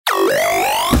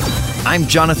I'm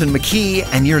Jonathan McKee,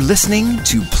 and you're listening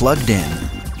to Plugged In.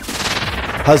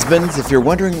 Husbands, if you're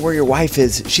wondering where your wife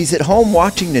is, she's at home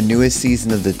watching the newest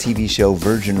season of the TV show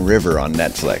Virgin River on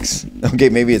Netflix. Okay,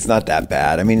 maybe it's not that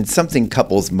bad. I mean, it's something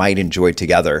couples might enjoy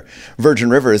together. Virgin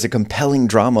River is a compelling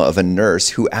drama of a nurse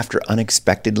who, after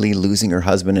unexpectedly losing her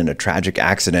husband in a tragic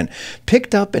accident,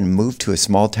 picked up and moved to a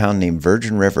small town named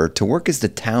Virgin River to work as the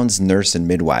town's nurse and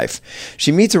midwife.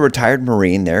 She meets a retired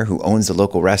Marine there who owns a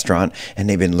local restaurant, and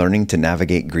they've been learning to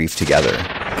navigate grief together.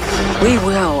 We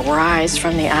will rise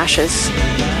from the ashes.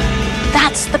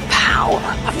 That's the power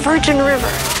of Virgin River.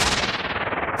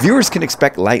 Viewers can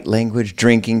expect light language,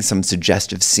 drinking, some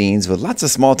suggestive scenes with lots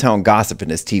of small-town gossip in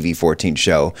this TV-14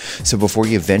 show. So before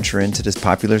you venture into this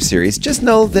popular series, just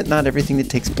know that not everything that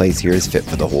takes place here is fit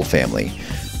for the whole family.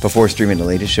 Before streaming the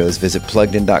latest shows, visit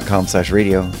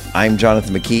pluggedin.com/radio. I'm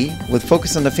Jonathan McKee with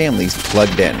Focus on the Family's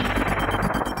Plugged In.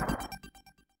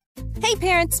 Hey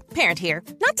parents, Parent here.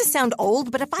 Not to sound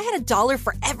old, but if I had $1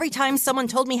 for every time someone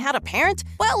told me how to parent,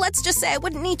 well, let's just say I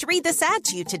wouldn't need to read this ad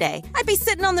to you today. I'd be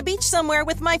sitting on the beach somewhere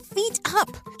with my feet up.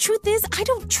 Truth is, I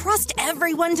don't trust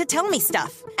everyone to tell me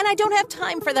stuff. And I don't have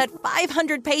time for that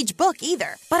 500-page book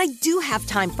either. But I do have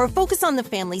time for Focus on the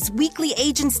Family's weekly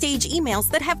age and stage emails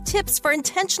that have tips for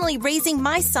intentionally raising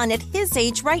my son at his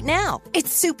age right now.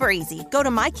 It's super easy. Go to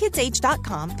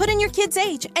mykidsage.com, put in your kid's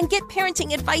age, and get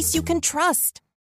parenting advice you can trust.